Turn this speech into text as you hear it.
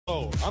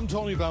Oh, I'm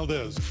Tony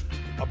Valdez.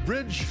 A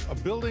bridge, a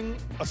building,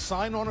 a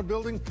sign on a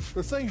building,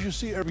 they're things you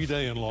see every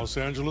day in Los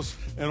Angeles,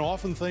 and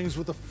often things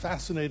with a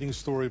fascinating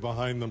story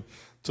behind them.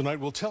 Tonight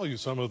we'll tell you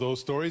some of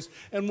those stories,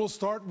 and we'll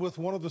start with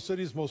one of the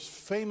city's most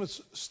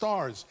famous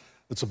stars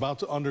that's about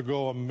to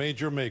undergo a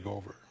major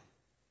makeover.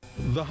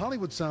 The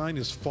Hollywood sign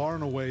is far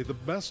and away the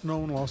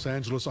best-known Los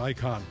Angeles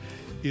icon.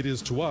 It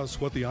is to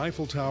us what the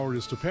Eiffel Tower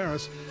is to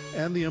Paris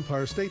and the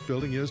Empire State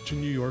Building is to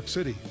New York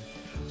City.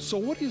 So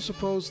what do you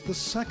suppose the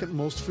second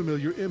most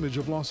familiar image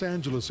of Los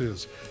Angeles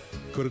is?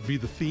 Could it be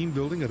the theme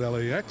building at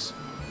LAX?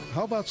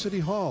 How about City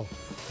Hall?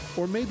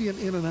 Or maybe an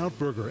In-N-Out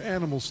burger,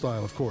 animal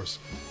style, of course.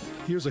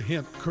 Here's a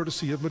hint,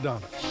 courtesy of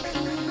Madonna.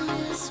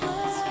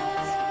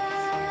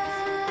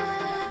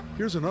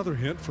 Here's another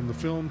hint from the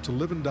film To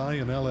Live and Die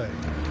in LA.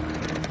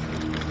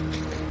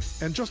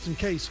 And just in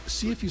case,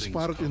 see if you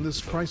spot it in this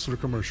Chrysler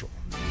commercial.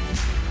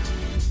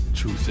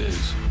 Truth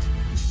is,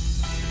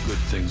 good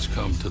things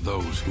come to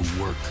those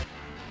who work.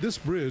 This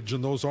bridge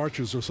and those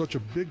arches are such a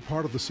big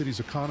part of the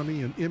city's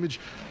economy and image.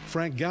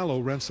 Frank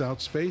Gallo rents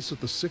out space at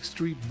the 6th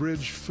Street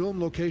Bridge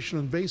film location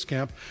and base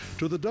camp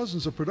to the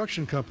dozens of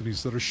production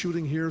companies that are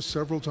shooting here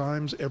several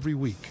times every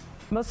week.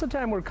 Most of the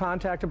time we're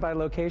contacted by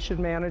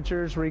location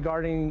managers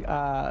regarding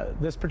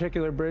this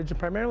particular bridge,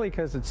 primarily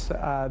because it's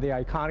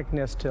the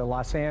iconicness to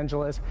Los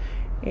Angeles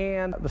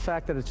and the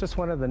fact that it's just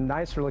one of the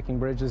nicer looking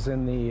bridges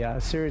in the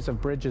series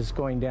of bridges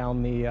going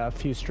down the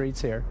few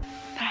streets here.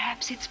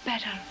 Perhaps it's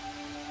better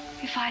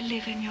if I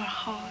live in your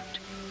heart,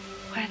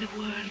 where the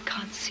world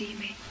can't see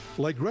me.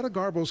 Like Greta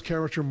Garbo's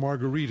character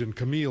Marguerite in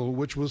Camille,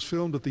 which was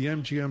filmed at the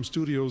MGM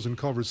studios in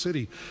Culver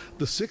City,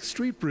 the 6th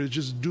Street Bridge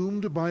is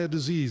doomed by a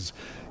disease.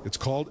 It's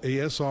called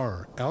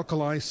ASR,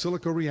 alkali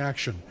silica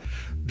reaction.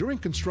 During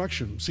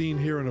construction, seen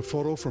here in a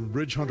photo from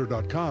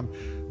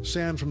bridgehunter.com,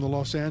 sand from the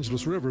Los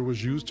Angeles River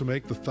was used to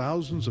make the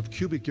thousands of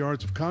cubic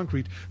yards of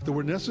concrete that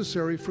were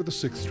necessary for the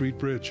 6th Street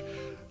Bridge.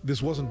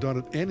 This wasn't done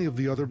at any of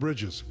the other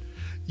bridges.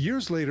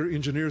 Years later,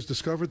 engineers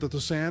discovered that the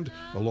sand,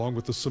 along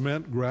with the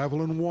cement,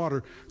 gravel, and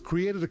water,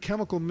 created a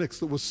chemical mix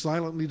that was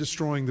silently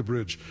destroying the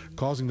bridge,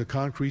 causing the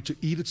concrete to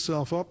eat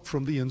itself up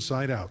from the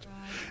inside out.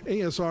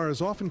 ASR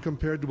is often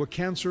compared to a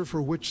cancer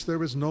for which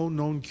there is no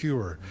known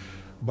cure.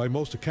 By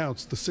most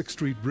accounts, the 6th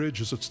Street Bridge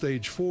is at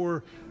stage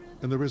 4,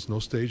 and there is no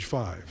stage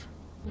 5.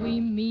 We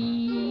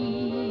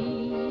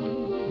meet,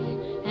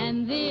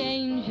 and the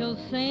angels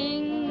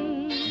sing.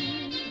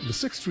 The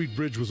 6th Street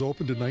Bridge was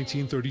opened in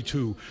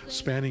 1932,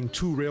 spanning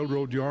 2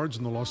 railroad yards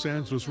in the Los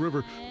Angeles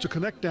River to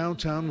connect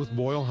downtown with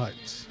Boyle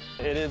Heights.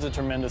 It is a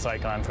tremendous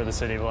icon for the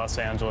city of Los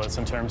Angeles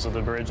in terms of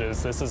the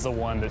bridges. This is the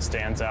one that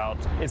stands out.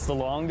 It's the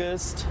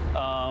longest.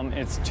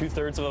 It's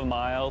 2/3 of a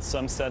mile.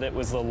 Some said it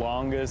was the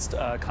longest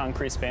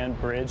concrete span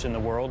bridge in the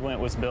world when it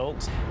was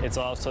built. It's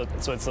also,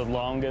 so it's the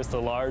longest,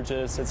 the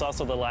largest. It's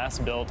also the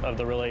last built of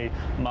the really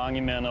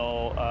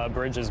monumental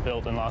bridges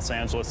built in Los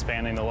Angeles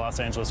spanning the Los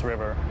Angeles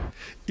River.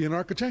 In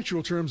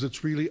architectural terms,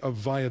 it's really a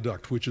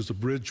viaduct, which is a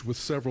bridge with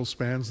several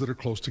spans that are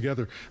close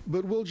together.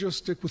 But we'll just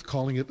stick with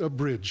calling it a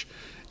bridge.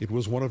 It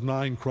was one of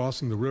 9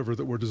 crossing the river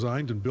that were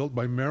designed and built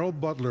by Merrill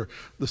Butler,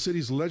 the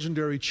city's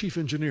legendary chief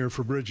engineer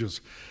for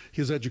bridges.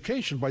 His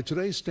education, by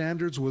today's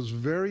standards, was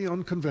very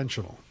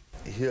unconventional.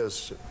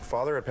 His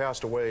father had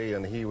passed away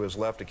and he was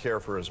left to care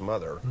for his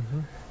mother.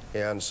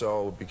 And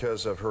so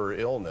because of her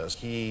illness,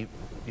 he,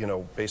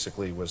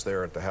 basically was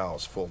there at the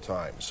house full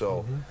time.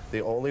 So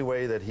the only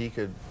way that he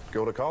could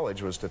go to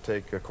college was to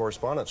take a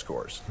correspondence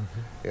course.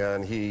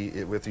 And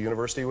with the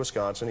University of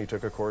Wisconsin, he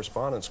took a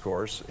correspondence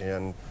course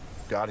and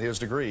got his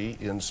degree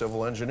in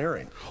civil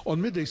engineering.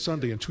 On Midday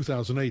Sunday in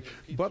 2008,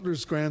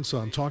 Butler's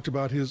grandson talked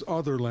about his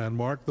other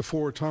landmark, the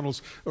 4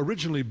 tunnels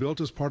originally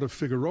built as part of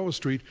Figueroa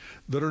Street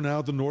that are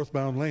now the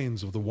northbound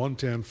lanes of the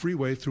 110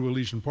 freeway through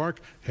Elysian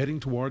Park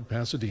heading toward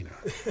Pasadena.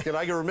 And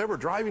I can remember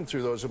driving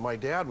through those and my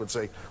dad would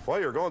say, well,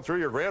 you're going through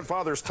your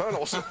grandfather's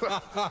tunnels.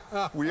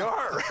 We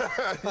are.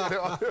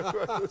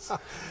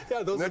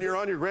 And then you're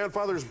on your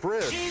grandfather's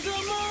bridge. She's a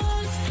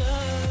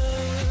monster.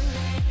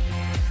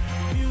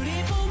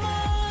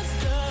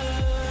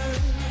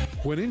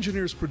 When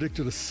engineers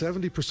predicted a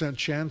 70%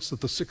 chance that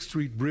the 6th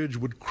Street Bridge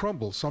would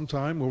crumble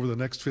sometime over the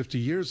next 50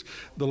 years,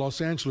 the Los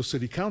Angeles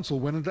City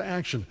Council went into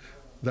action.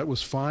 That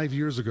was 5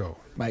 years ago.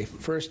 My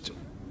first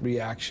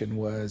reaction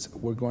was,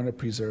 we're going to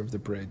preserve the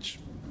bridge,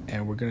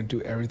 and we're going to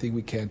do everything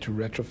we can to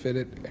retrofit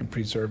it and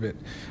preserve it.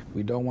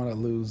 We don't want to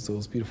lose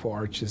those beautiful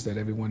arches that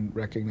everyone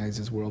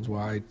recognizes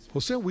worldwide.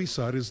 Jose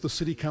Huizar is the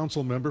city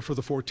council member for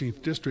the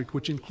 14th District,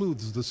 which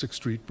includes the 6th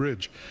Street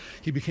Bridge.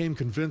 He became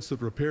convinced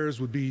that repairs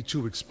would be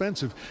too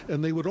expensive,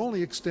 and they would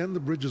only extend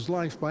the bridge's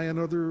life by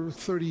another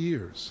 30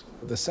 years.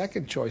 The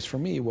second choice for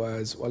me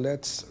was, well,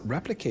 let's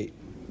replicate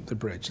the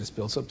bridge. Let's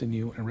build something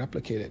new and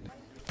replicate it.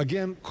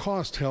 Again,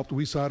 cost helped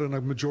Huizar and a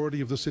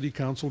majority of the city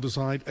council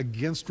decide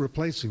against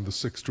replacing the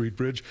 6th Street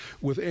Bridge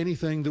with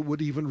anything that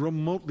would even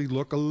remotely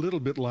look a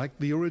little bit like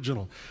the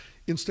original.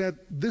 Instead,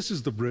 this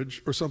is the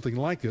bridge, or something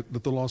like it,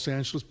 that the Los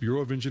Angeles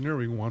Bureau of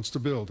Engineering wants to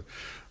build.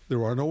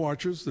 There are no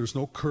arches, there's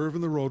no curve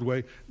in the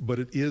roadway, but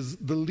it is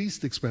the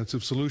least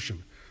expensive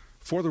solution.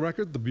 For the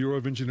record, the Bureau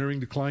of Engineering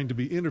declined to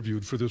be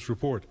interviewed for this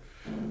report.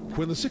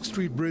 When the 6th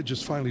Street Bridge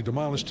is finally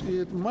demolished,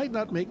 it might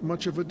not make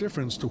much of a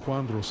difference to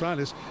Juan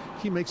Rosales.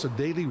 He makes a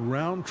daily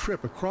round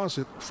trip across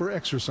it for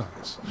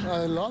exercise.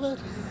 I love it.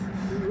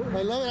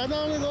 I love it. I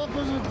not only go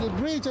up the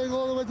bridge, I go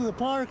all the way to the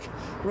park,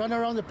 run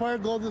around the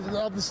park, go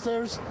up the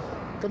stairs,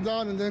 come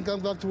down, and then come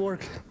back to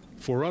work.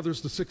 For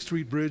others, the 6th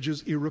Street Bridge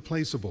is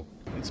irreplaceable.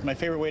 It's my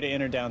favorite way to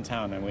enter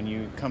downtown, and when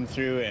you come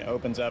through, it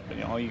opens up,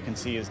 and all you can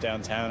see is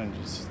downtown, and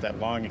just that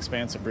long,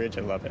 expansive bridge.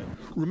 I love it.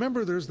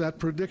 Remember, there's that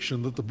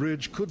prediction that the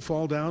bridge could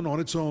fall down on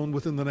its own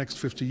within the next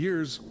 50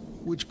 years,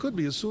 which could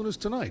be as soon as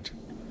tonight.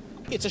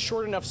 It's a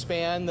short enough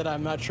span that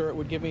I'm not sure it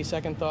would give me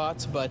second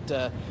thoughts,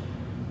 but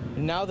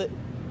now that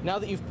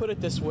you've put it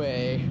this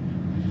way,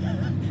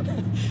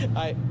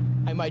 I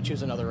might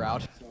choose another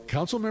route.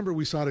 Councilmember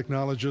Wisat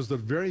acknowledges that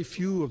very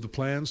few of the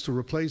plans to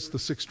replace the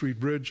 6th Street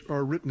Bridge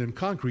are written in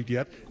concrete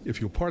yet, if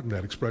you'll pardon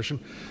that expression.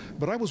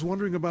 But I was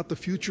wondering about the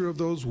future of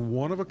those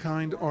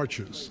one-of-a-kind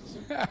arches.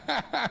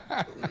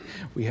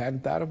 We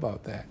hadn't thought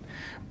about that.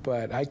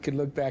 But I could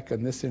look back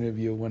on this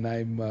interview when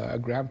I'm a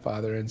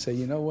grandfather and say,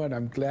 you know what,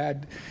 I'm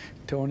glad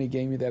Tony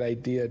gave me that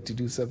idea to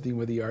do something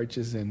with the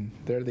arches, and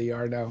there they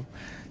are now,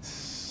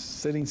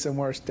 sitting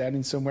somewhere,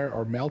 standing somewhere,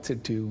 or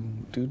melted to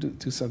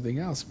do something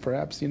else.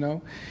 Perhaps, you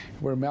know,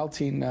 we're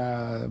melting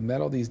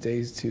metal these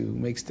days to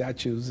make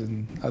statues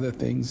and other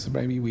things.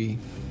 Maybe we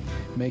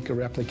make a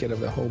replica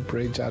of the whole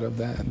bridge out of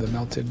the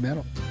melted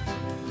metal.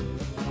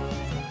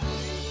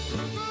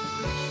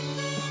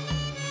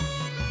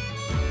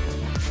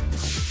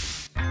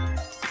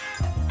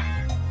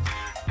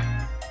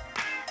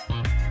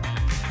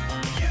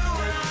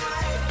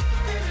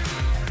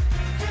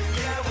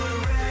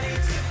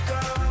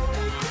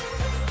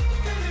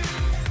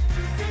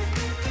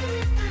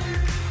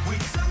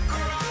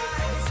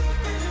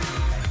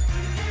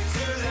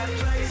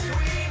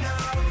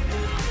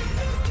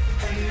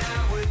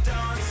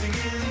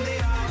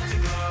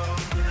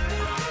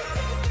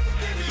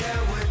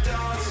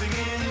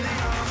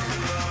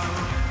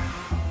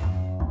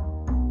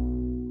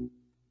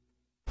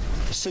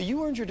 So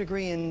you earned your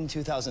degree in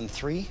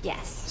 2003?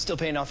 Yes. Still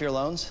paying off your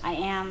loans? I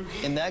am.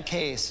 In that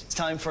case, it's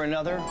time for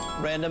another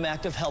random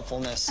act of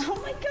helpfulness. Oh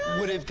my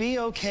God. Would it be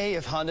okay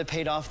if Honda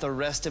paid off the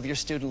rest of your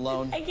student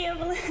loan? I can't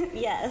believe,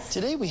 yes.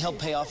 Today we help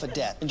pay off a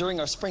debt, and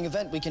during our spring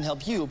event we can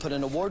help you put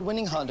an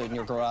award-winning Honda in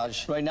your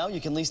garage. Right now you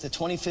can lease the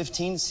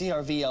 2015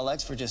 CR-V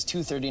LX for just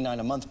 $239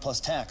 a month plus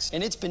tax,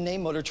 and it's been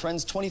named Motor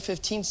Trend's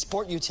 2015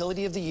 Sport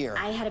Utility of the Year.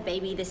 I had a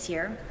baby this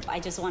year.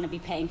 I just want to be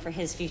paying for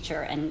his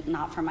future and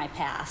not for my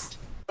past.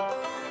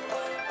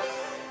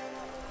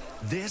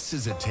 This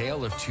is a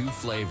tale of two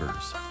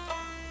flavors,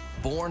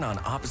 born on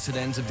opposite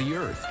ends of the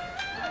earth,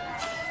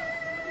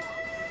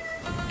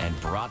 and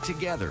brought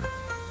together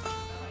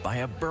by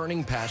a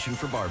burning passion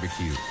for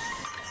barbecue.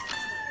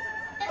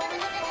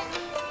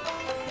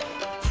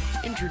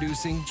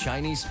 Introducing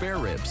Chinese spare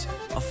ribs,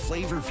 a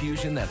flavor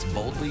fusion that's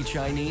boldly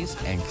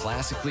Chinese and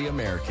classically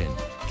American.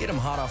 Get them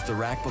hot off the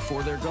rack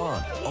before they're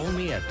gone,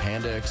 only at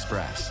Panda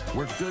Express,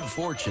 where good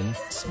fortune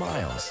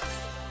smiles.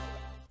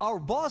 Our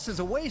boss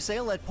is away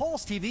sale at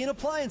Paul's TV and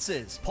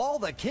Appliances. Paul,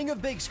 the king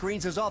of big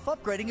screens, is off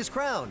upgrading his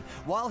crown.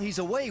 While he's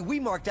away,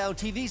 we mark down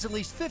TVs at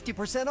least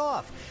 50%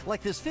 off.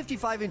 Like this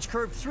 55-inch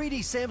curved 3D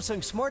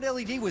Samsung Smart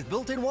LED with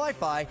built-in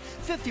Wi-Fi,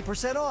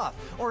 50% off.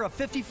 Or a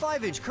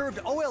 55-inch curved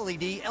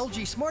OLED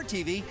LG Smart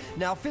TV,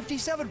 now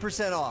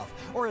 57% off.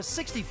 Or a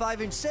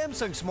 65-inch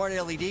Samsung Smart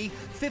LED,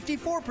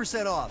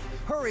 54% off.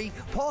 Hurry,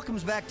 Paul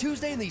comes back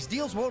Tuesday and these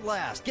deals won't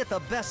last. Get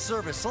the best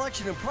service,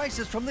 selection, and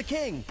prices from the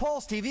king.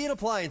 Paul's TV and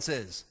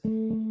Appliances.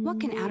 What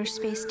can outer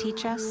space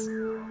teach us?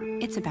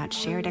 It's about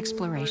shared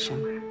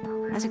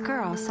exploration. As a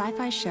girl,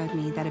 sci-fi showed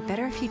me that a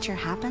better future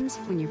happens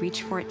when you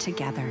reach for it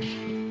together.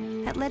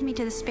 That led me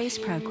to the space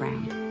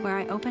program, where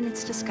I open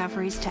its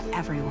discoveries to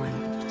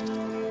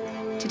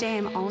everyone. Today,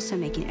 I'm also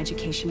making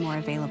education more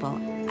available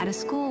at a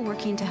school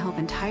working to help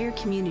entire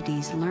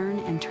communities learn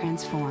and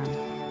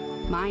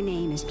transform. My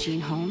name is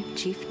Jean Holm,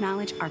 Chief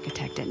Knowledge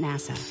Architect at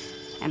NASA,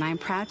 and I'm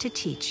proud to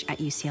teach at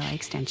UCLA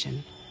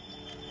Extension.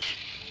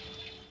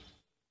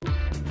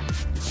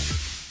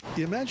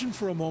 Imagine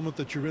for a moment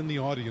that you're in the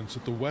audience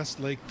at the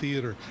Westlake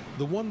Theater,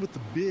 the one with the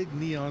big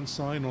neon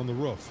sign on the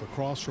roof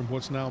across from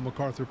what's now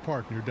MacArthur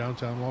Park near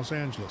downtown Los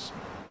Angeles.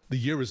 The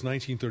year is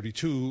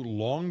 1932,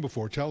 long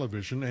before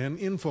television and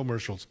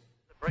infomercials.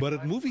 But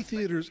at movie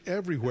theaters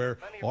everywhere,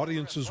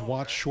 audiences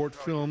watch short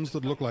films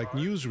that look like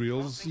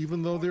newsreels,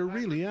 even though they're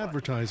really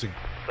advertising.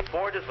 The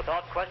Ford is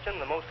without question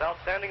the most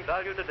outstanding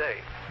value today.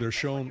 They're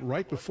shown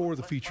right before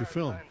the feature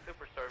film.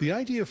 The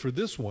idea for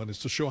this one is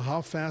to show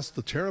how fast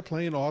the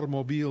Terraplane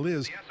automobile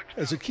is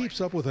as it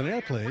keeps up with an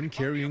airplane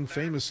carrying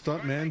famous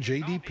stuntman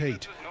J.D.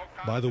 Pate.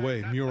 By the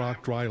way,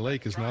 Muroc Dry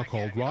Lake is now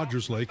called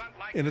Rogers Lake,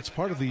 and it's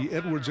part of the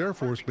Edwards Air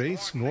Force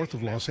Base north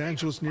of Los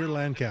Angeles near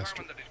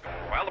Lancaster.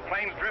 While the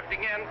plane's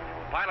drifting in,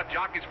 pilot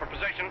jockeys for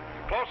position.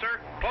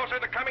 Closer,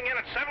 closer. They're coming in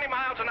at 70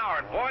 miles an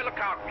hour. And boy, look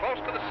how close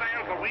to the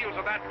sands the wheels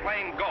of that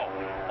plane go.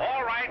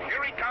 All right,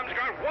 here he comes.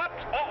 Going,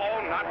 whoops!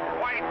 Uh-oh, not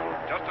quite.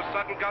 Just a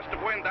sudden gust of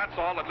wind, that's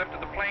all, that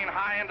lifted the plane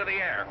high into the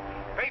air.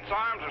 Pate's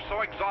arms are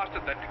so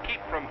exhausted that to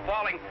keep from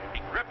falling, he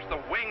grips the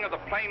wing of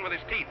the plane with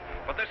his teeth.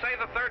 But they say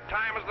the third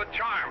time is the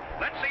charm.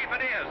 Let's see if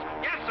it is.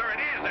 Yes, sir,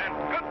 it is. And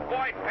good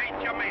boy, Pate,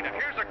 you made it.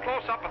 Here's a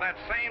close-up of that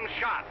same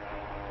shot.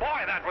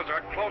 Boy, that was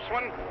a close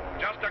one.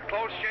 Just a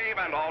close shave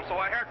and also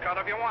a haircut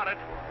if you want it.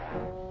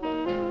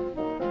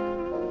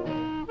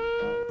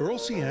 Earl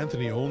C.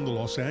 Anthony owned the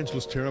Los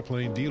Angeles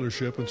Terraplane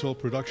dealership until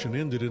production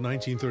ended in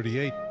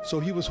 1938, so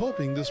he was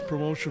hoping this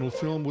promotional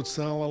film would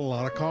sell a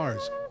lot of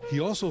cars.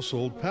 He also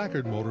sold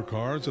Packard motor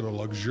cars at a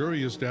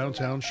luxurious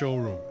downtown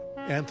showroom.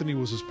 Anthony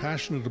was as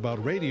passionate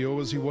about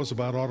radio as he was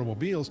about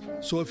automobiles,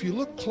 so if you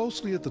look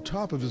closely at the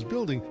top of his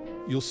building,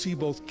 you'll see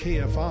both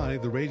KFI,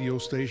 the radio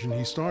station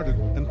he started,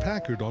 and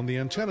Packard on the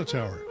antenna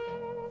tower.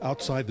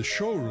 Outside the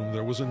showroom,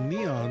 there was a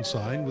neon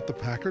sign with the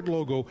Packard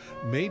logo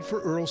made for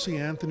Earl C.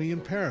 Anthony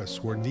in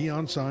Paris, where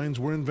neon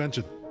signs were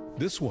invented.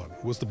 This one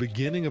was the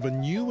beginning of a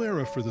new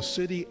era for the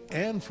city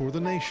and for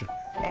the nation.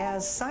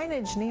 As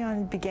signage,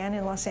 neon began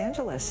in Los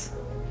Angeles.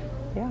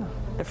 Yeah.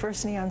 The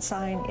first neon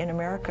sign in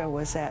America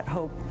was at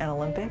Hope and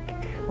Olympic,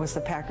 was the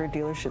Packard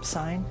dealership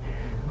sign,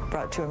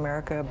 brought to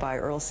America by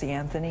Earl C.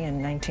 Anthony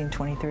in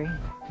 1923.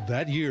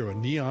 That year, a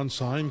neon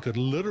sign could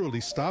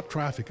literally stop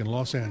traffic in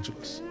Los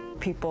Angeles.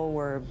 People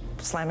were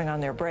slamming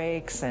on their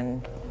brakes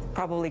and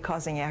probably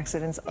causing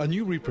accidents. A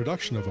new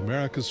reproduction of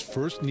America's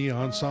first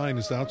neon sign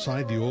is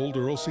outside the old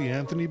Earl C.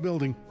 Anthony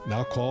building,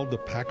 now called the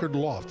Packard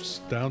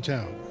Lofts,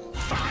 downtown.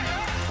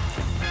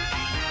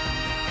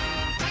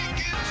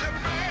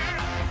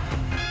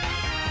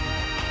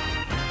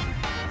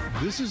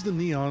 This is the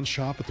neon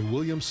shop at the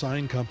Williams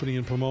Sign Company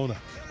in Pomona.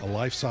 A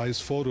life-size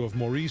photo of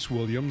Maurice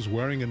Williams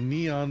wearing a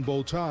neon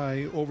bow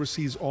tie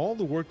oversees all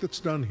the work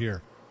that's done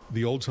here.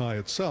 The old tie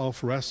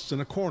itself rests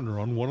in a corner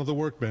on one of the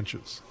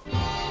workbenches.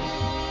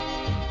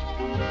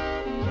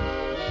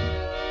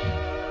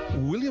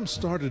 Williams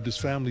started his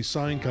family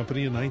sign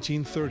company in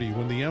 1930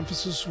 when the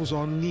emphasis was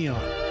on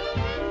neon.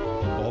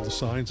 All the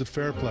signs at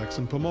Fairplex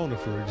in Pomona,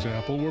 for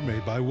example, were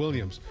made by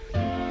Williams.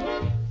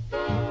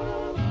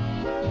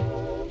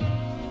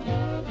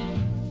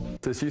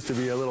 This used to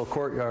be a little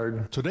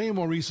courtyard. Today,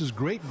 Maurice's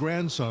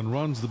great-grandson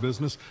runs the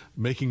business,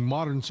 making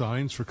modern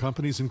signs for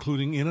companies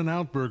including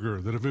In-N-Out Burger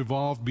that have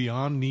evolved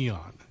beyond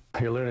neon.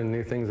 You're learning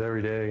new things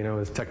every day, you know,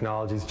 as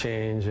technologies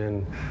change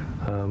and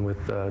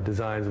with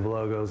designs of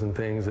logos and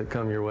things that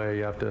come your way,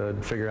 you have to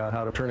figure out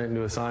how to turn it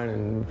into a sign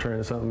and turn it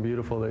into something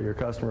beautiful that your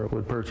customer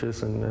would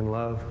purchase and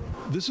love.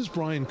 This is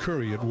Brian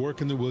Curry at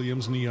work in the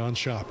Williams Neon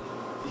shop.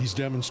 He's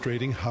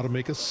demonstrating how to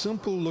make a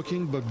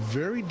simple-looking but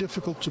very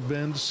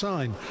difficult-to-bend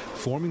sign,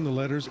 forming the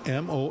letters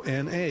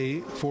M-O-N-A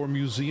for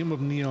Museum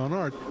of Neon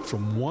Art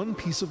from one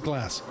piece of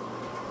glass.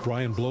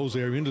 Brian blows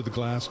air into the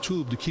glass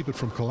tube to keep it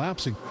from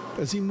collapsing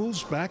as he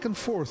moves back and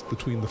forth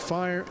between the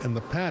fire and the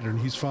pattern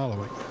he's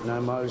following. And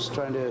I'm always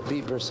trying to be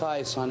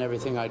precise on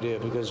everything I do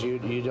because you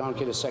don't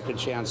get a second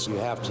chance. You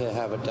have to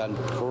have it done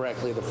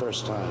correctly the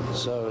first time.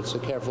 So it's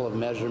careful of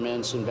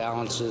measurements and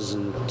balances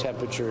and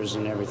temperatures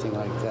and everything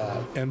like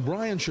that. And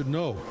Brian should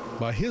know,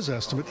 by his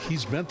estimate,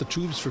 he's bent the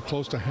tubes for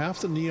close to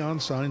half the neon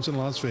signs in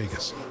Las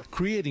Vegas.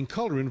 Creating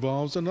color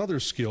involves another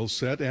skill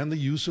set and the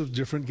use of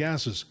different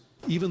gases.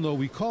 Even though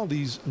we call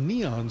these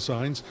neon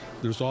signs,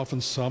 there's often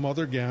some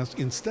other gas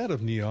instead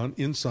of neon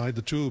inside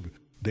the tube.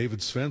 David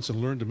Svensson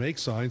learned to make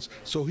signs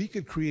so he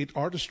could create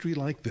artistry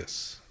like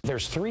this.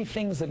 There's three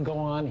things that go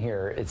on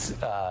here. It's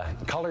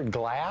colored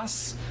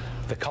glass,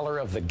 the color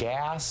of the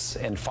gas,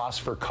 and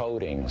phosphor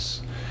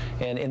coatings.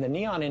 And in the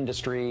neon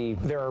industry,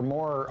 there are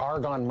more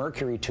argon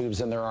mercury tubes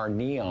than there are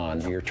neon.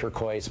 Your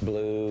turquoise,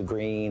 blue,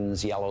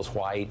 greens, yellows,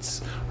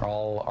 whites are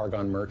all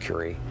argon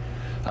mercury.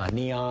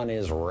 Neon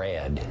is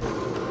red.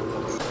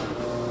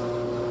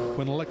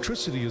 When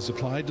electricity is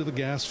applied to the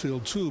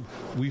gas-filled tube,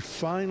 we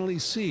finally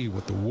see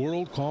what the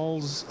world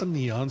calls a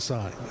neon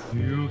sign.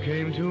 You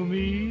came to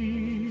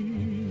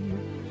me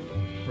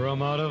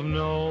from out of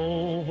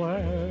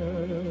nowhere.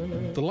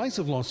 The lights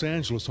of Los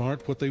Angeles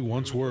aren't what they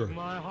once were.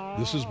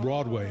 This is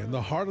Broadway in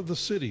the heart of the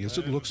city as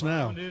it looks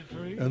now.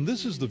 And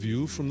this is the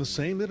view from the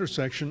same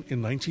intersection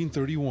in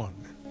 1931.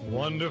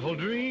 Wonderful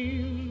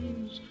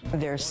dreams.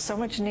 There's so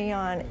much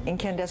neon,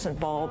 incandescent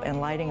bulb,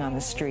 and lighting on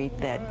the street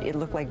that it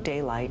looked like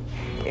daylight.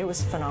 It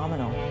was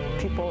phenomenal.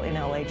 People in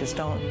LA just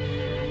don't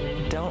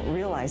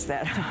realize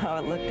that, how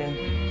it looked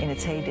in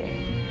its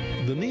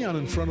heyday. The neon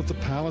in front of the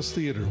Palace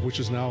Theater, which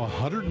is now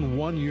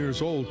 101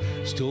 years old,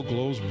 still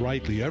glows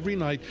brightly every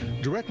night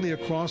directly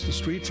across the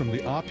street from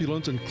the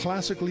opulent and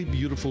classically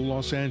beautiful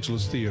Los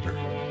Angeles Theater.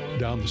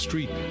 Down the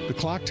street, the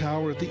clock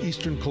tower at the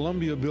Eastern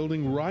Columbia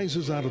building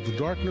rises out of the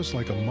darkness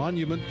like a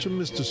monument to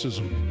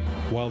mysticism,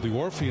 while the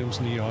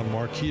Orpheum's neon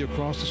marquee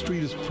across the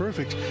street is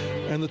perfect,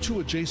 and the two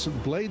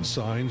adjacent Blade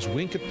signs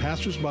wink at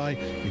passersby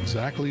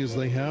exactly as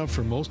they have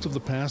for most of the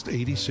past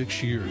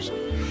 86 years.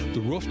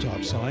 The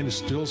rooftop sign is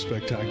still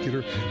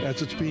spectacular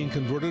as it's being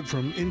converted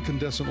from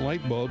incandescent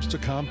light bulbs to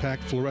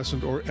compact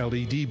fluorescent or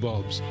LED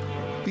bulbs.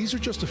 These are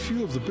just a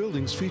few of the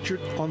buildings featured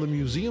on the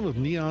Museum of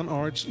Neon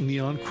Art's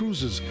Neon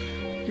Cruises.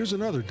 Here's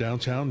another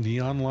downtown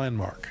neon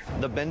landmark.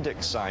 The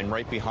Bendix sign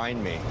right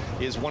behind me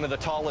is one of the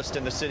tallest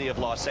in the city of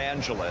Los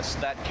Angeles.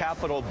 That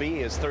capital B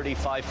is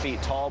 35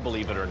 feet tall,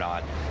 believe it or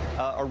not.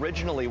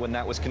 Originally, when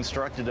that was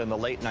constructed in the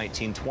late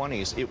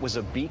 1920s, it was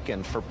a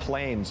beacon for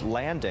planes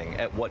landing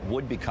at what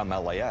would become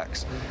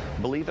LAX.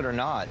 Believe it or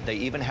not, they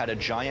even had a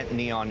giant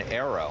neon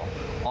arrow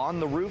on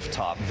the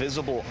rooftop,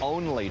 visible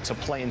only to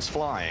planes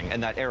flying,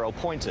 and that arrow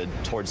pointed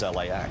towards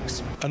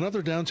LAX.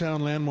 Another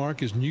downtown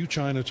landmark is New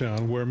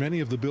Chinatown, where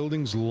many of the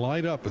buildings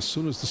light up as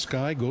soon as the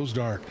sky goes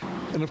dark.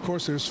 And of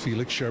course, there's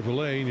Felix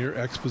Chevrolet near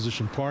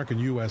Exposition Park in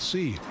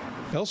USC.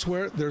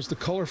 Elsewhere, there's the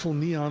colorful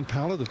neon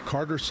palette at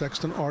Carter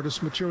Sexton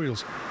Artist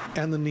Materials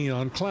and the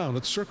neon clown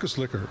at Circus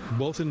Liquor,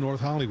 both in North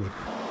Hollywood.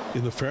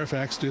 In the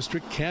Fairfax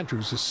district,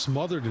 Cantor's is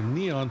smothered in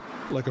neon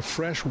like a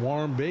fresh,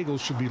 warm bagel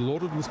should be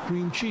loaded with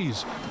cream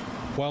cheese.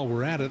 While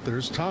we're at it,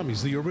 there's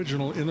Tommy's, the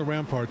original, in the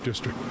Rampart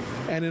district.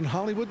 And in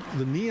Hollywood,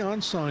 the neon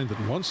sign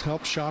that once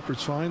helped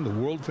shoppers find the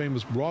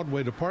world-famous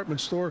Broadway department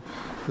store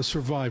has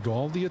survived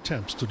all the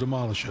attempts to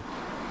demolish it.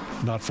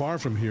 Not far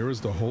from here is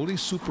the Holy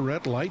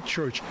Superette Light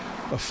Church,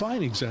 a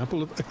fine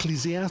example of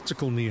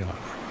ecclesiastical neon.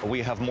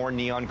 We have more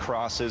neon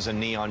crosses and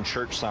neon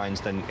church signs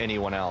than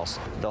anyone else.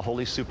 The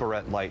Holy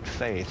Superette Light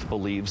Faith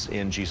believes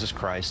in Jesus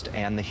Christ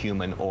and the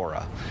human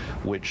aura,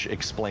 which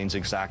explains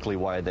exactly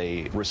why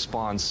they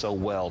respond so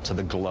well to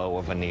the glow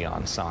of a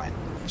neon sign.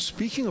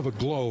 Speaking of a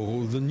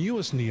glow, the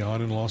newest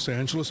neon in Los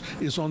Angeles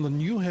is on the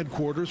new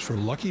headquarters for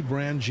Lucky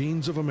Brand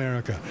Jeans of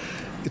America.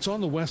 It's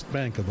on the west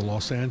bank of the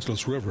Los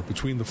Angeles River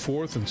between the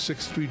 4th and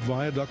 6th Street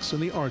viaducts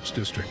in the Arts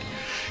District.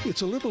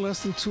 It's a little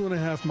less than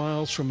 2.5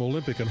 miles from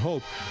Olympic and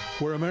Hope,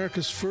 where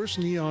America's first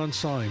neon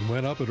sign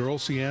went up at Earl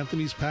C.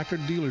 Anthony's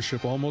Packard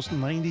dealership almost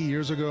 90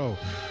 years ago.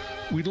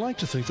 We'd like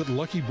to think that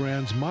Lucky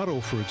Brand's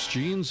motto for its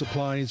jeans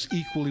applies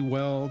equally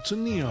well to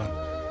neon.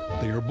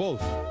 They are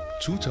both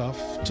too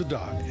tough to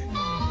dodge.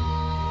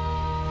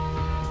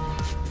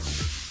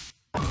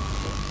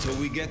 Till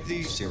we get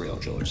these serial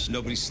killers,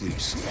 nobody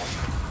sleeps.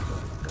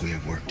 We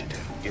have work to do.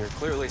 You're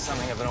clearly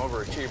something of an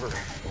overachiever.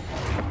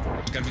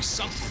 There's got to be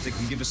something that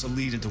can give us a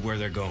lead into where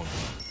they're going.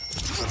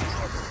 It's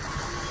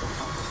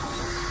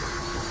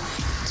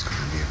going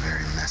to be a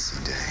very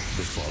messy day.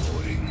 The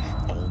following,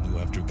 all new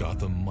after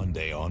Gotham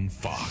Monday on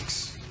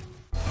Fox.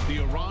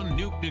 The Iran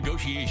nuke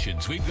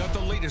negotiations. We've got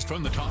the latest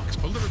from the talks,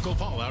 political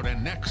fallout,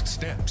 and next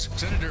steps.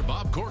 Senator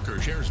Bob Corker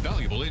shares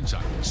valuable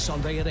insight.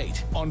 Sunday at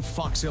 8 on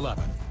Fox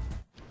 11.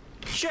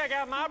 Check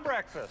out my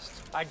breakfast.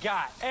 I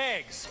got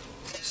eggs,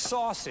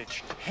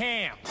 sausage,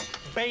 ham,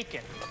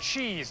 bacon,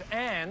 cheese,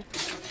 and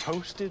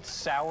toasted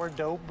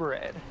sourdough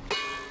bread.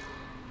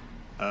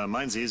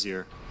 Mine's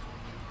easier.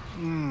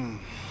 Do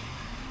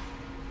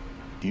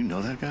you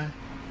know that guy?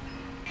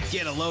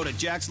 Get a load of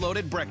Jack's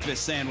Loaded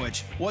Breakfast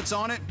Sandwich. What's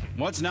on it?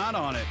 What's not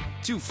on it?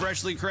 2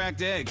 freshly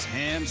cracked eggs,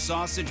 ham,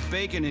 sausage,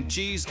 bacon, and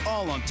cheese,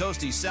 all on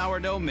toasty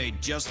sourdough made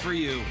just for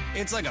you.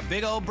 It's like a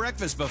big old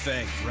breakfast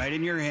buffet right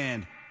in your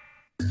hand.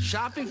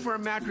 Shopping for a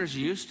mattress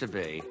used to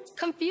be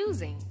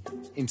confusing,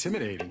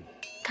 intimidating,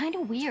 kind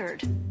of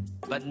weird.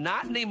 But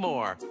not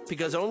anymore,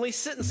 because only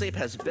Sit and Sleep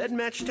has bed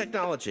match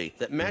technology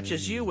that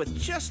matches you with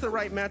just the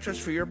right mattress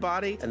for your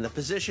body and the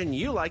position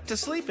you like to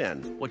sleep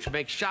in, which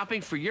makes shopping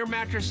for your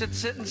mattress at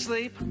Sit and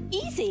Sleep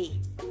easy.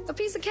 A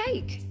piece of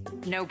cake.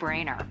 No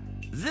brainer.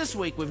 This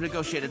week we've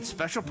negotiated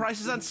special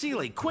prices on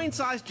Sealy, queen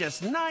size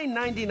just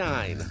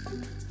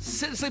 $9.99.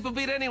 Sit and Sleep will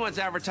beat anyone's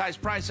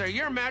advertised price, or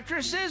your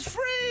mattress is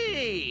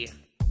free.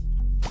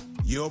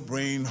 Your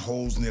brain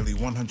holds nearly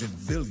 100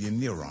 billion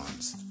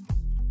neurons.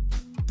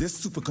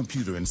 This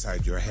supercomputer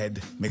inside your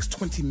head makes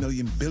 20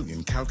 million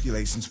billion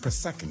calculations per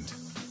second.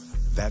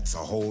 That's a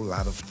whole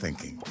lot of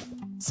thinking.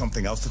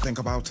 Something else to think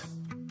about?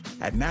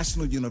 At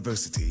National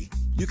University,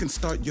 you can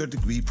start your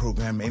degree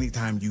program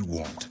anytime you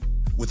want.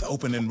 With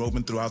open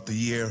enrollment throughout the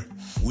year,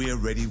 we're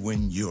ready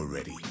when you're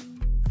ready.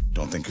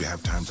 Don't think you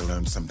have time to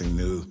learn something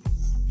new?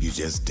 You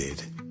just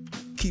did.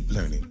 Keep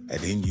learning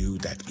at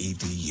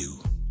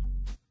nu.edu.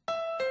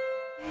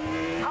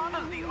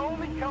 Honda's the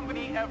only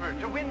company ever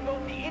to win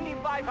both the Indy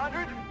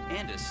 500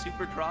 and a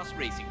Supercross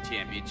Racing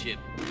Championship.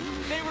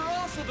 They were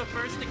also the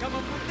first to come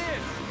up with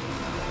this,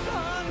 the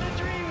Honda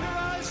Dream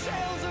Garage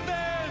Sales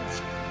Event,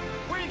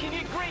 where you can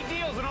get great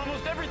deals on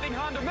almost everything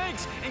Honda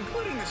makes,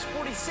 including the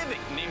sporty Civic,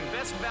 named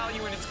Best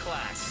Value in its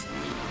class.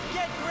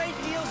 Get great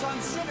deals on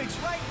Civics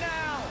right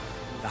now.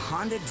 The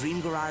Honda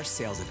Dream Garage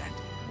Sales Event.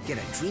 Get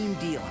a dream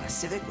deal on a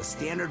Civic with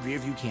standard rear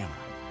view camera.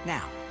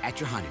 Now, at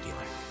your Honda dealer.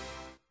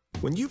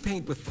 When you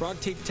paint with Frog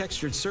Tape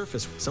textured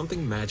surface,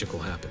 something magical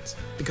happens.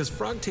 Because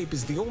Frog Tape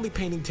is the only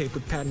painting tape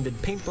with patented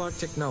paint block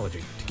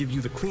technology to give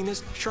you the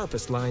cleanest,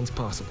 sharpest lines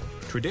possible.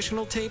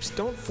 Traditional tapes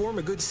don't form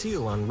a good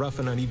seal on rough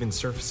and uneven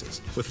surfaces.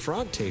 With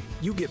Frog Tape,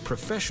 you get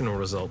professional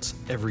results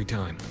every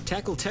time.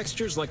 Tackle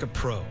textures like a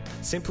pro.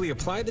 Simply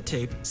apply the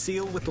tape,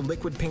 seal with the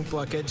liquid paint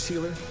block edge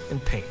sealer,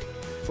 and paint.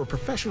 For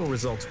professional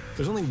results,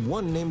 there's only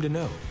one name to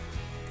know.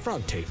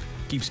 Frog Tape.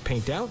 Keeps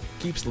paint out,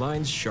 keeps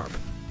lines sharp.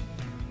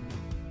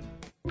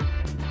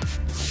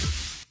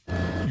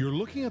 You're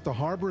looking at the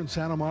Harbor and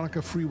Santa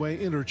Monica Freeway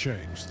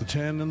interchange. The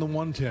 10 and the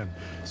 110,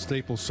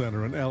 Staples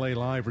Center and LA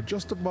Live are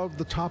just above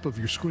the top of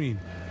your screen.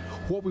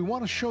 What we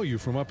want to show you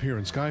from up here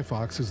in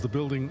Skyfox is the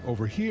building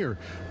over here,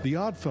 the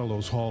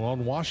Oddfellows Hall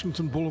on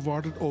Washington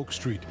Boulevard at Oak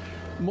Street.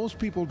 Most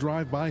people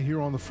drive by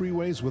here on the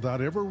freeways without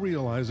ever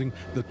realizing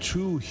that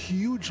two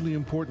hugely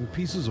important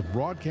pieces of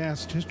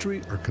broadcast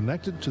history are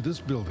connected to this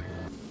building.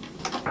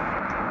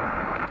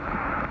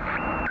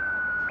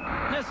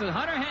 This is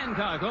Hunter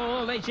Hancock,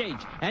 Old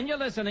HH, and you're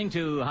listening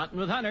to Huntin'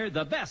 with Hunter,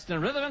 the best in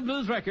rhythm and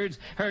blues records,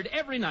 heard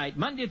every night,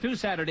 Monday through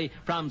Saturday,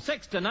 from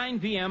 6 to 9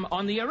 p.m.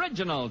 on the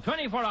original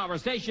 24-hour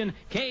station,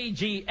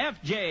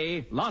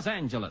 KGFJ, Los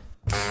Angeles.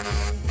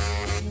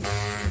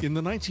 In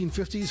the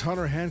 1950s,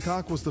 Hunter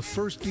Hancock was the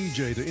first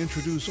DJ to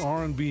introduce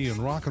R&B and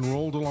rock and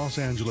roll to Los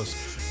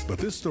Angeles. But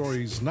this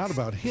story's not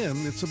about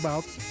him, it's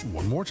about,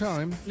 one more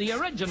time, the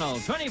original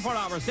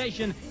 24-hour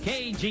station,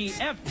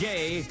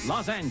 KGFJ,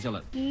 Los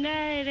Angeles.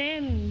 Night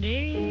and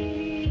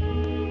day.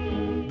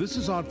 This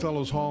is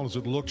Oddfellows Hall as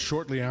it looked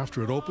shortly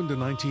after it opened in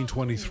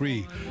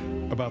 1923.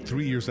 About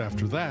 3 years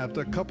after that,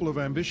 a couple of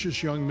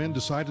ambitious young men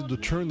decided to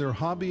turn their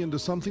hobby into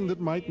something that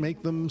might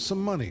make them some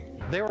money.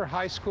 They were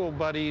high school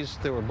buddies.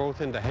 They were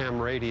both into ham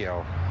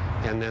radio.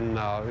 And then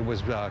it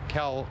was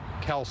Cal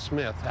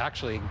Smith,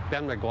 actually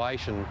Ben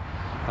McGleishan,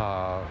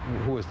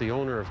 who was the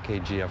owner of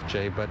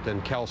KGFJ, but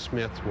then Cal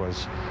Smith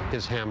was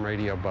his ham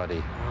radio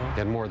buddy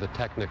and more the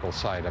technical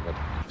side of it.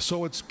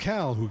 So it's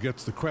Cal who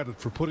gets the credit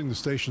for putting the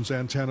station's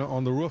antenna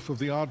on the roof of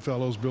the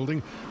Oddfellows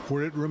building,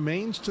 where it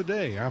remains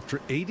today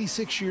after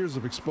 86 years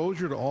of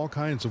exposure to all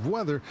kinds of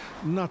weather,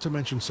 not to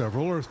mention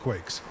several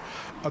earthquakes.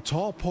 A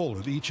tall pole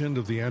at each end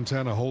of the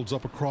antenna holds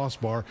up a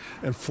crossbar,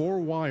 and 4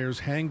 wires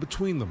hang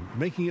between them,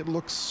 making it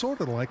look sort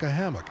of like a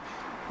hammock.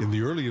 In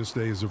the earliest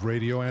days of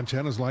radio,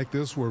 antennas like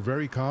this were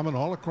very common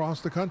all across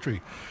the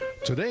country.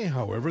 Today,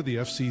 however, the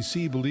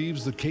FCC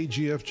believes that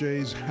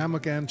KGFJ's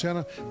hammock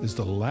antenna is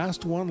the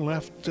last one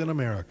left in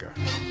America.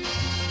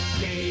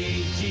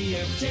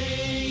 KGFJ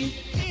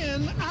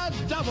in a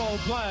double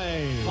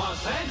play.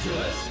 Los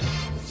Angeles.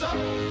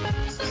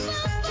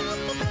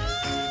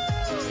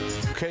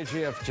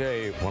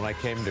 KGFJ, when I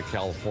came to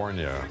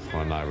California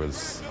when I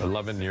was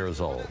 11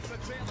 years old,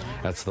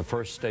 that's the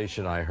first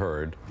station I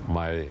heard.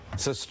 My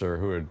sister,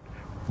 who had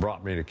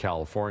brought me to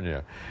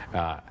California,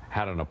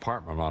 had an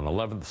apartment on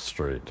 11th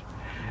Street,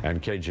 and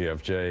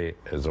KGFJ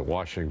is at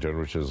Washington,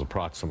 which is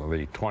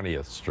approximately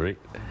 20th Street,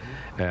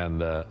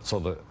 and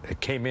so it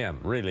came in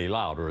really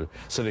loud. We're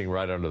sitting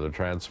right under the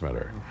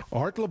transmitter.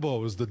 Art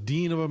LeBeau is the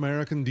dean of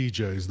American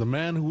DJs, the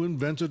man who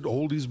invented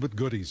oldies but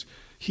goodies.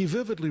 He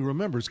vividly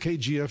remembers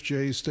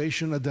KGFJ's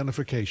station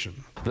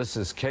identification. This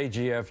is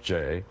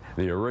KGFJ,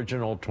 the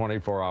original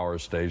 24-hour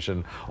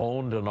station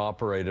owned and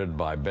operated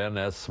by Ben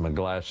S.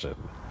 McGlashan.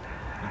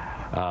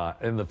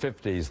 In the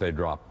 50s, they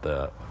dropped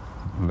the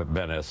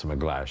Ben S.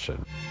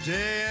 McGlashan.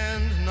 Day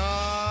and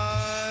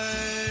night.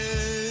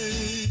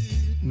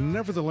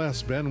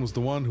 Nevertheless, Ben was the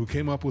one who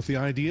came up with the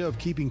idea of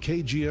keeping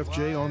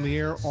KGFJ on the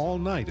air all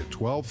night at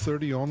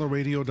 12:30 on the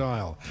radio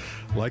dial.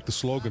 Like the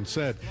slogan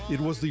said, it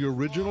was the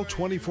original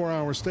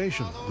 24-hour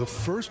station, the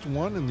first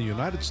one in the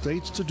United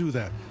States to do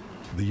that.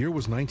 The year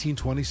was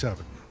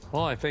 1927.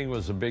 Well, I think it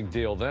was a big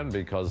deal then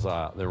because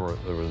there were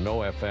no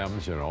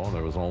FMs, you know, and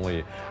there was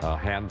only a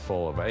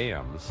handful of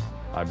AMs.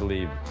 I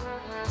believe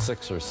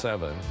 6 or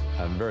 7,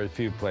 and very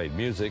few played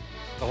music.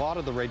 A lot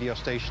of the radio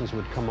stations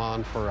would come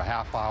on for a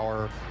half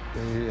hour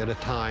at a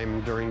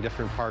time during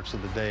different parts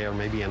of the day, or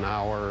maybe an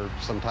hour,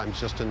 sometimes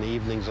just in the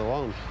evenings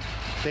alone.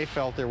 They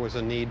felt there was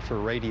a need for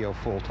radio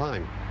full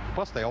time.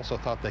 Plus, they also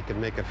thought they could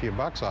make a few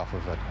bucks off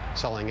of it,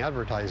 selling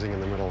advertising in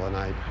the middle of the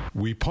night.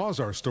 We pause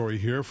our story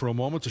here for a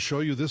moment to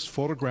show you this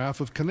photograph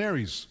of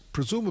canaries,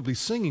 presumably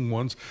singing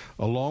ones,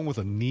 along with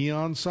a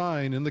neon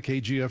sign in the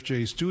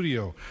KGFJ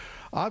studio.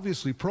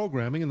 Obviously,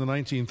 programming in the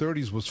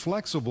 1930s was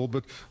flexible,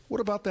 but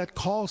what about that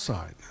call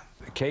sign?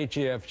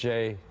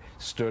 KGFJ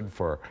stood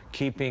for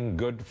Keeping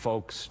Good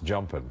Folks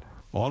Jumpin'.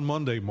 On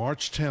Monday,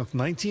 March 10th,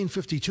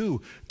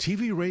 1952,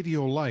 TV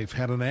Radio Life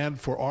had an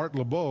ad for Art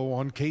LeBeau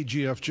on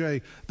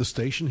KGFJ, the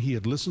station he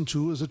had listened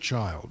to as a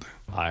child.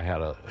 I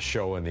had a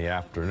show in the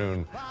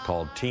afternoon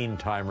called Teen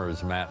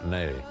Timers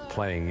Matinee,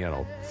 playing, you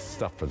know,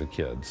 stuff for the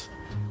kids.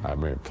 I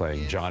mean,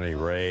 playing Johnny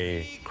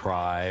Ray,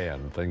 Cry,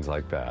 and things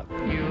like that.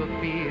 You'll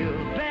feel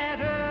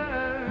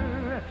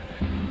better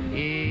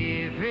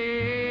if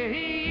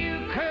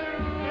you cry.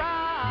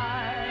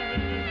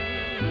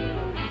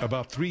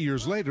 About 3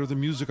 years later, the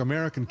music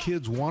American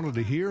kids wanted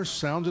to hear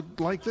sounded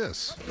like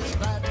this.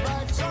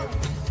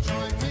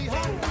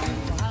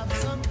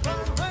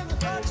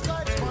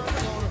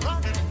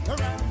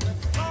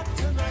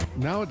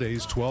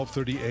 Nowadays,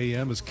 12:30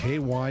 a.m. is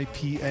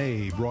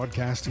KYPA,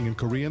 broadcasting in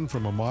Korean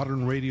from a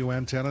modern radio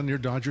antenna near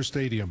Dodger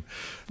Stadium.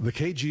 The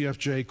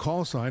KGFJ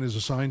call sign is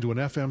assigned to an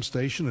FM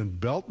station in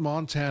Belt,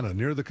 Montana,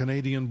 near the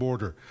Canadian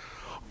border.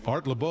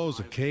 Art LeBeau's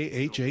at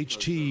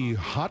KHHT,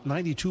 Hot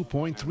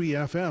 92.3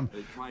 FM,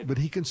 but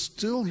he can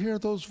still hear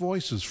those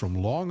voices from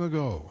long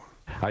ago.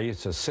 I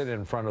used to sit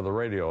in front of the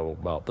radio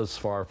about this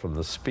far from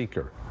the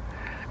speaker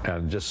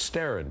and just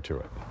stare into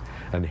it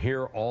and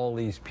hear all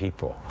these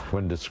people.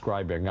 When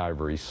describing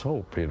ivory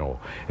soap, you know,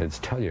 it's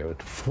tell you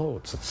it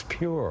floats, it's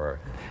pure.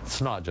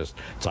 It's not just,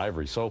 it's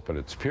ivory soap and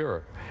it's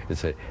pure.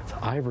 It's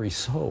ivory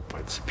soap,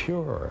 it's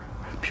pure.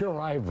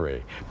 Pure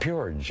ivory,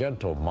 pure,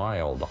 gentle,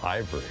 mild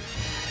ivory.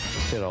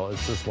 You know,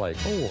 it's just like,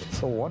 oh, it's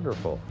so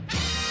wonderful.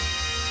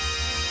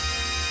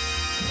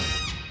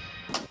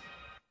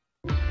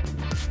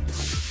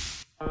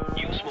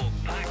 You smoke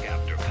pack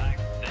after pack,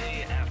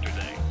 day after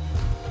day.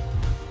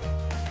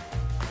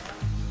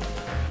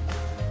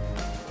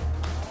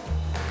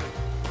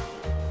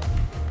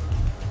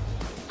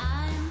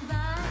 I'm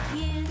back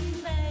in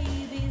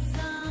baby's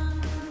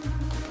arms.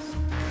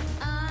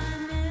 I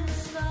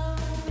miss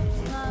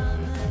those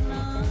loving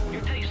arms.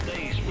 Your taste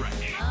stays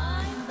fresh.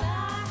 I'm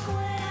back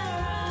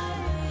where I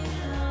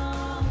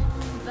belong.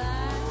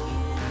 Back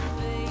in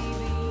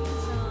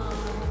baby's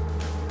arms.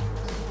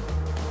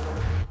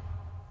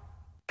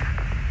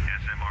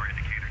 SMR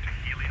indicator to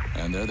helium.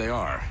 And there they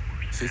are,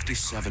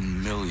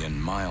 57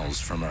 million miles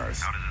from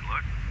Earth. How does it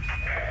look?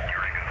 Here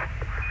I go.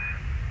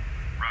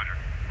 Roger.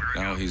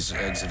 Now he's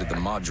exited the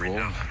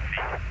module,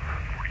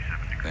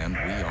 and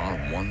we are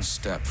one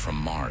step from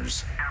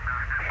Mars.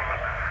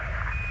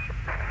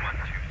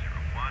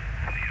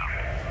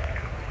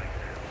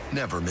 1201.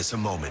 Never miss a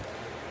moment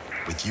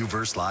with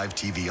Uverse Live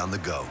TV on the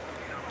go.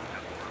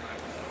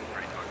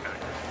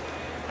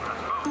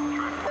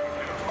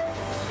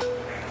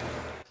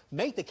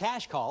 Make the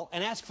cash call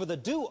and ask for the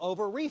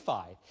do-over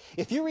refi.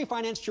 If you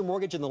refinanced your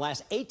mortgage in the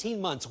last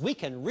 18 months, we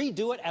can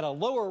redo it at a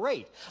lower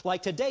rate,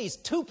 like today's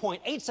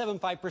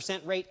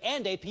 2.875% rate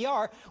and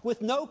APR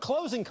with no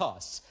closing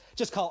costs.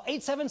 Just call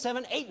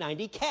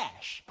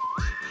 877-890-CASH.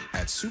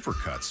 At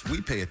Supercuts,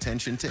 we pay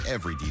attention to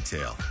every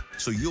detail,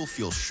 so you'll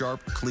feel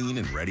sharp, clean,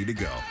 and ready to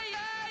go.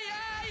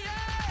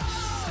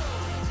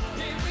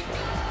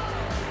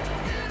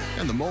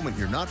 And the moment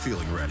you're not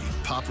feeling ready,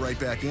 pop right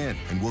back in,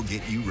 and we'll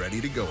get you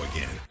ready to go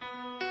again.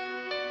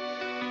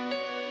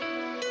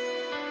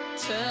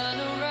 Turn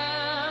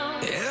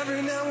around.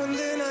 Every now and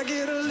then I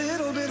get a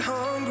little bit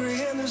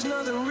hungry and there's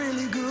nothing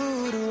really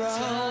good around.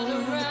 Turn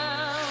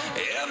around.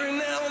 Every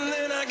now and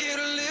then I get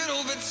a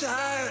little bit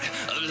tired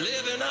of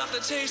living off the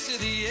taste of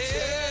the air.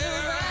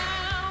 Turn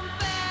around,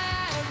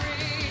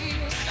 Barry.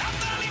 I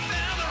finally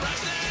found the right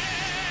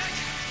snack.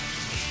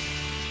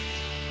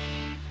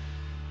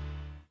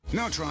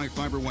 Now try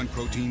Fiber One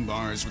protein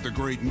bars with the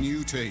great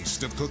new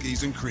taste of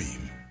cookies and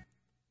cream.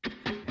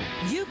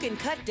 You can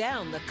cut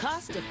down the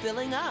cost of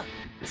filling up,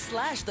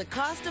 slash the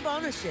cost of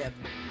ownership,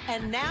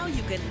 and now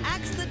you can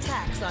axe the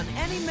tax on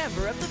any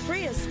member of the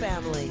Prius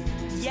family.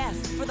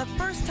 Yes, for the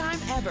first time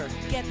ever,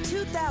 get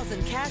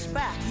 $2,000 cash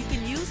back you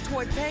can use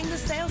toward paying the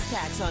sales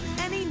tax on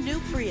any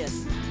new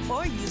Prius,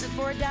 or use it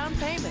for a down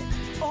payment,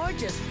 or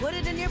just put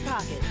it in your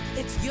pocket.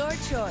 It's your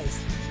choice.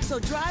 So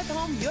drive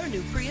home your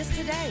new Prius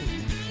today.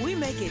 We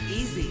make it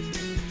easy.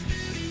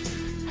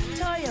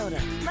 Toyota,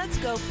 let's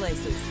go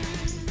places.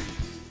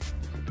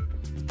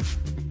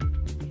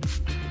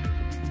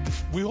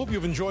 We hope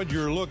you've enjoyed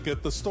your look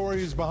at the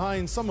stories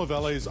behind some of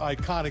LA's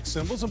iconic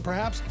symbols, and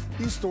perhaps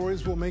these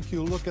stories will make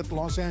you look at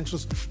Los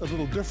Angeles a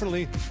little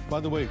differently. By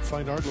the way,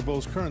 find Art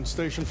LeBeau's current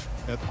station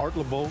at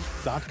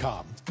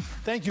artlebeau.com.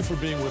 Thank you for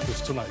being with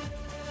us tonight.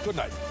 Good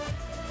night.